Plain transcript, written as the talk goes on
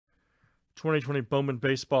2020 Bowman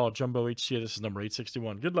Baseball Jumbo HTA. This is number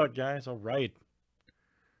 861. Good luck, guys. All right.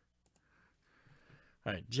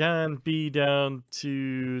 All right, John B down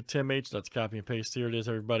to Tim H. Let's copy and paste. Here it is,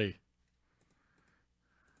 everybody.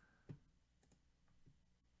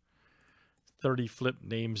 30 flip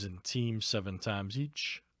names and teams 7 times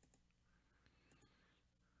each.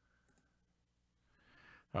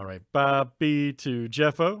 All right, Bob B to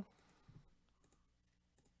Jeff O.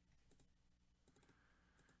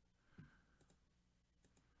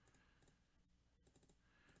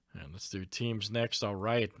 And let's do teams next. All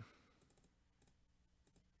right.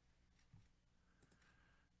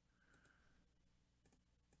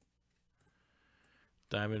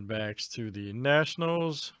 Diamondbacks to the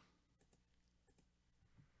Nationals.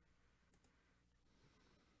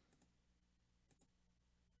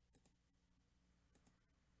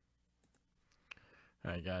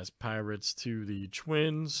 All right, guys. Pirates to the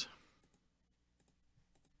Twins.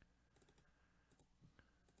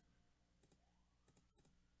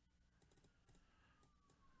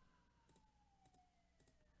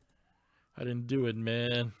 I didn't do it,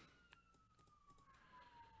 man.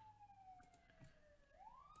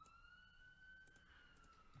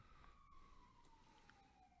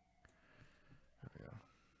 There we go.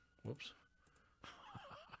 Whoops.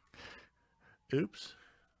 Oops.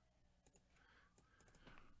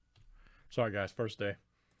 Sorry, guys. First day.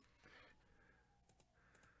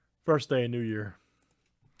 First day of New Year.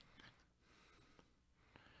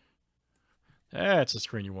 That's a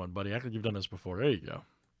screen you won, buddy. I think you've done this before. There you go.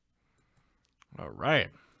 All right.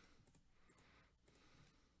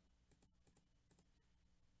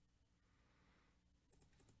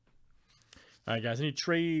 All right, guys. Any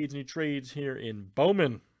trades? Any trades here in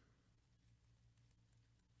Bowman?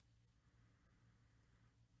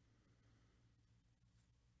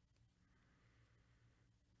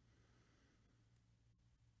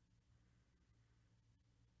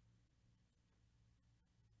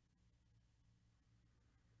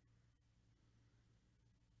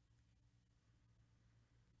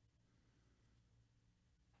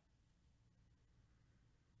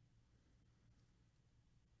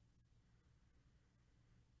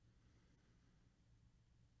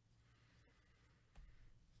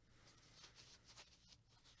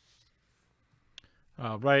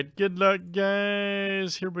 All right, good luck,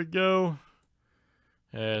 guys. Here we go.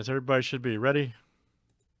 As everybody should be ready.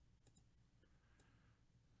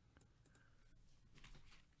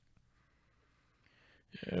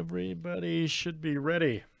 Everybody should be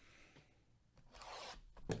ready.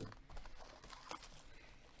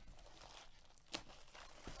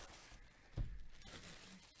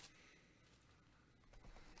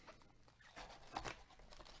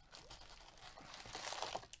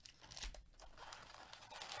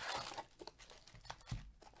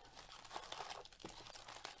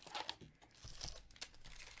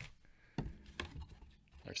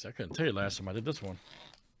 Actually, I couldn't tell you last time I did this one.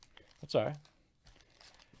 That's all right.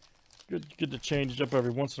 Good to change it up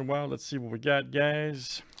every once in a while. Let's see what we got,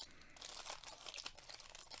 guys.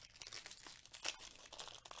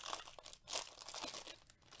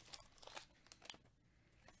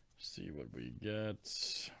 See what we got.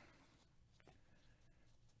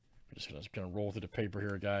 I'm just gonna roll through the paper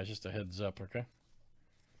here, guys. Just a heads up, okay?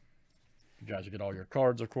 You guys will get all your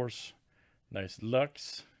cards, of course. Nice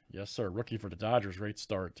Lux. Yes, sir. Rookie for the Dodgers. Great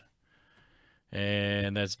start.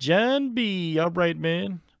 And that's John B. All right,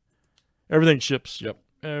 man. Everything ships. Yep.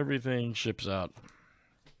 Everything ships out.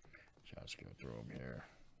 Just go through them here.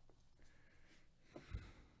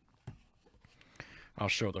 I'll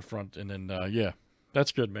show the front and then, yeah.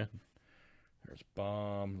 That's good, man. There's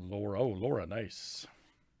Bomb, Laura. Oh, Laura, nice.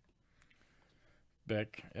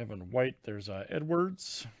 Beck, Evan White. There's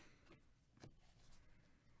Edwards.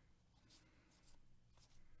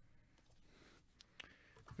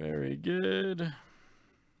 Very good.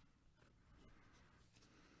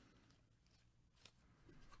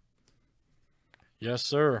 Yes,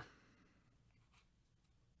 sir.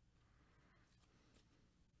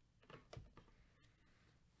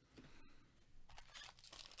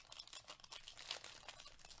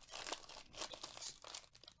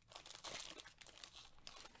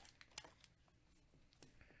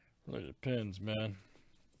 Look at the pins, man.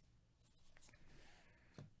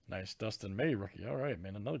 Nice Dustin May rookie. All right,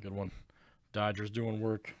 man. Another good one. Dodgers doing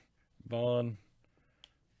work. Vaughn.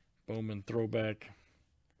 Bowman throwback.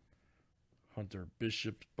 Hunter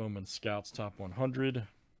Bishop. Bowman Scouts top 100.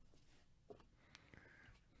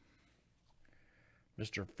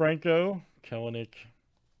 Mr. Franco. Kellenick.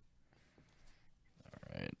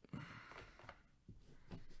 All right.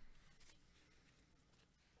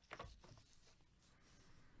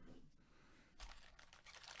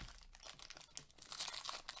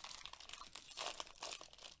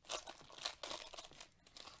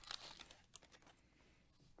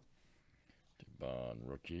 on,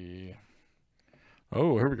 rookie.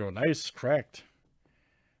 Oh, here we go. Nice, cracked.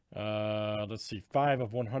 Let's see, 5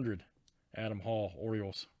 of 100. Adam Hall,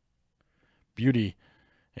 Orioles. Beauty.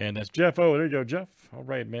 And that's Jeff O. There you go, Jeff. All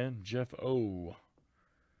right, man. Jeff O.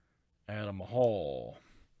 Adam Hall.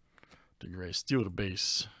 DeGray, steal the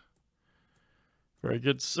base. Very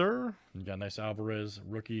good, sir. You got a nice Alvarez,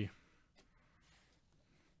 rookie.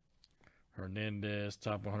 Hernandez,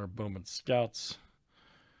 top 100 Bowman Scouts.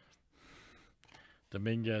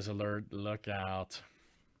 Dominguez alert, look out.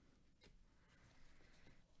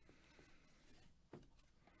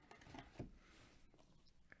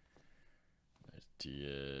 Nice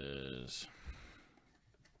Diaz.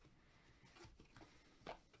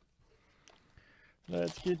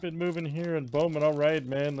 Let's keep it moving here in Bowman. All right,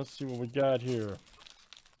 man. Let's see what we got here.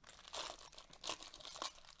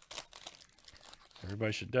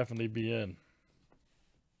 Everybody should definitely be in.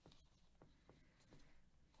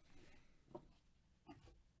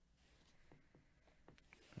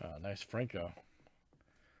 Nice Franco.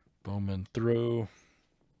 Bowman throw.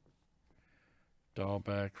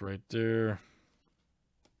 Dahlback right there.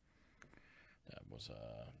 That was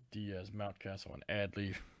Diaz, Mountcastle, and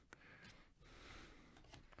Adley.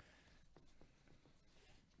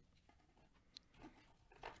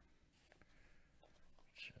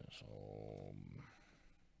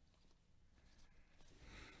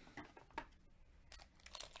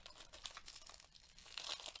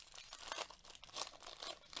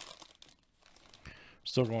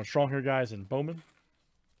 Still going strong here, guys, in Bowman.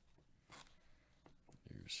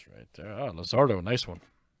 Here's right there. Oh, Luzardo, nice one.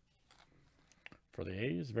 For the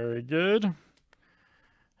A's, very good.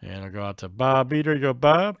 And I'll go out to Bobby. There you go,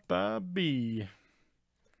 Bobby.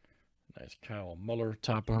 Nice Kyle Muller,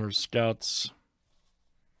 top 100 Scouts.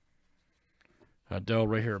 Adele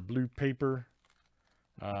right here, blue paper.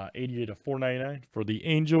 88 of 499 for the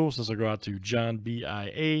Angels. This will go out to John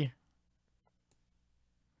B.I.A.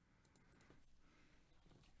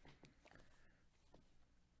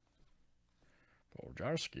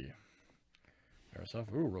 Jarski. There's off.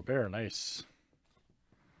 Ooh, Robert, nice.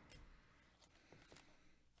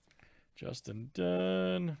 Justin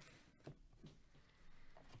Dunn.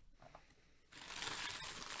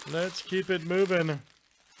 Let's keep it moving.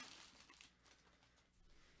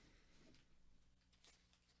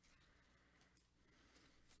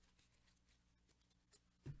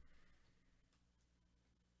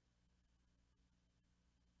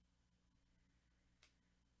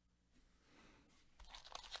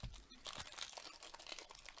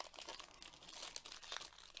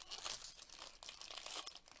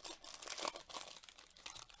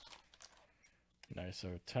 Nice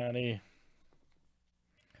Otani.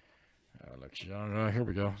 Here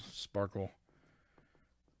we go. Sparkle.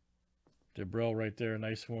 DeBrell right there.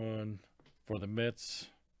 Nice one for the Mets.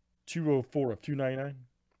 204 of 299.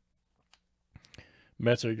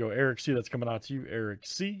 Mets, there you go. Eric C. That's coming out to you. Eric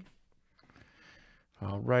C.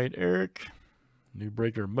 All right, Eric. New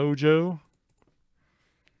breaker Mojo.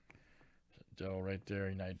 Dell right there.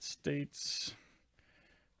 United States.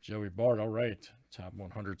 Joey Bart. All right. Top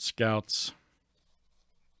 100 Scouts.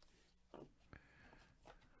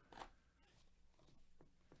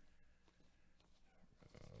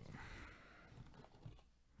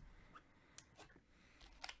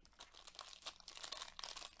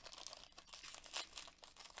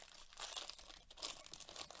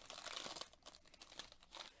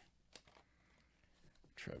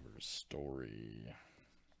 Trevor's Story.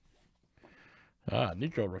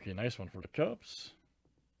 Nico rookie. Nice one for the Cubs.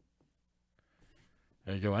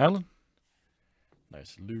 There you go, Allen.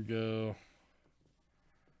 Nice Lugo.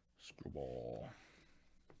 Screwball.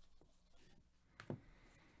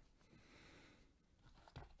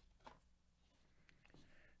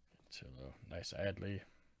 Nice Adley.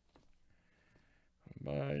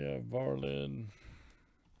 Maya Varlin.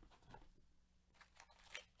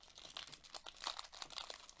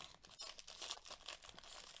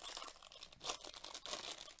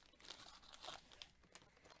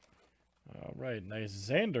 All right, nice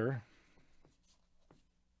Xander.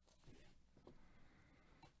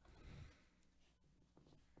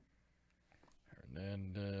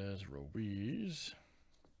 Hernandez, Ruiz.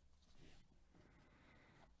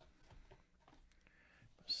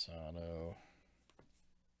 Sano.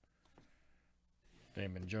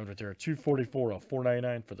 Damon Jones right there. 244 of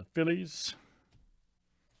 499 for the Phillies.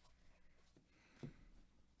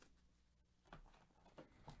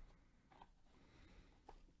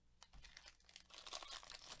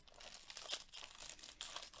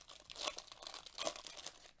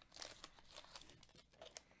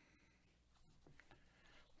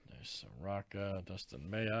 Nice Rocca, Dustin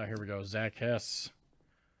Maya. Here we go. Zach Hess.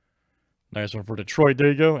 Nice one for Detroit. There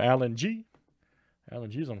you go. Alan G. Alan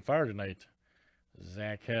G's on fire tonight.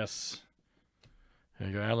 Zach Hess. There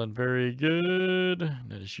you go, Alan. Very good.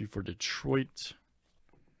 That is you for Detroit.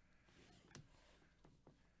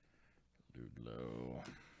 Ludlow.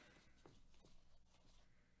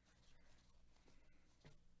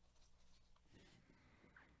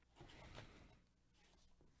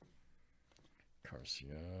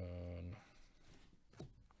 Carcion.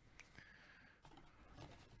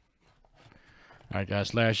 All right,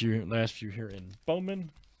 guys. Last few here in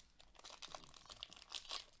Bowman.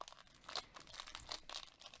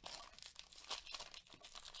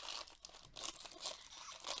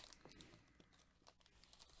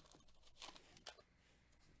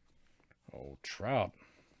 Oh, Trout.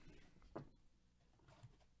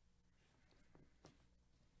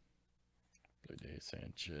 Blade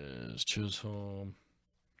Sanchez, Chisholm,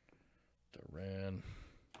 Duran,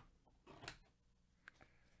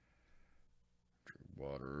 Drew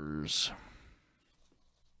Waters.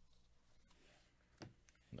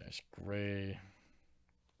 Nice gray.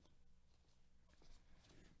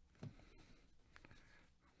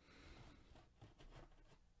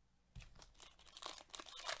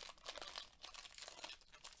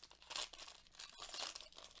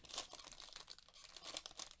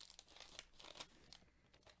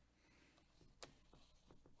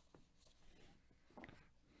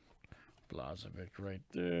 Blazovic right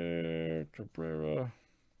there. Cabrera.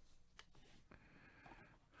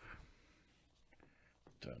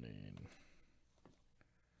 Dunning.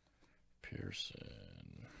 Pearson.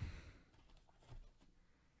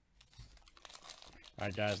 All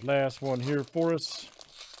right, guys. Last one here for us.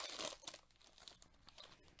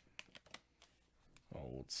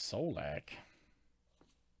 Old Solak.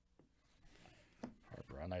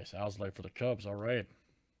 Harper. A nice Owsley for the Cubs. All right.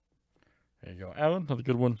 There you go, Allen. Another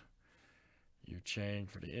good one. Yu Chang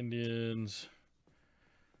for the Indians.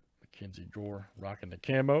 Mackenzie Gore rocking the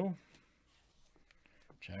camo.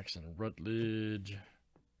 Jackson Rutledge.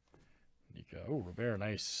 Nico. Oh, Rivera,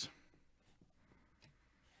 nice.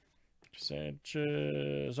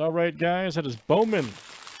 Sanchez. All right, guys. That is Bowman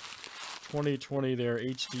 2020 there,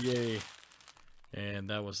 HTA. And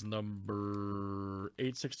that was number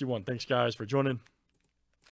 861. Thanks, guys, for joining.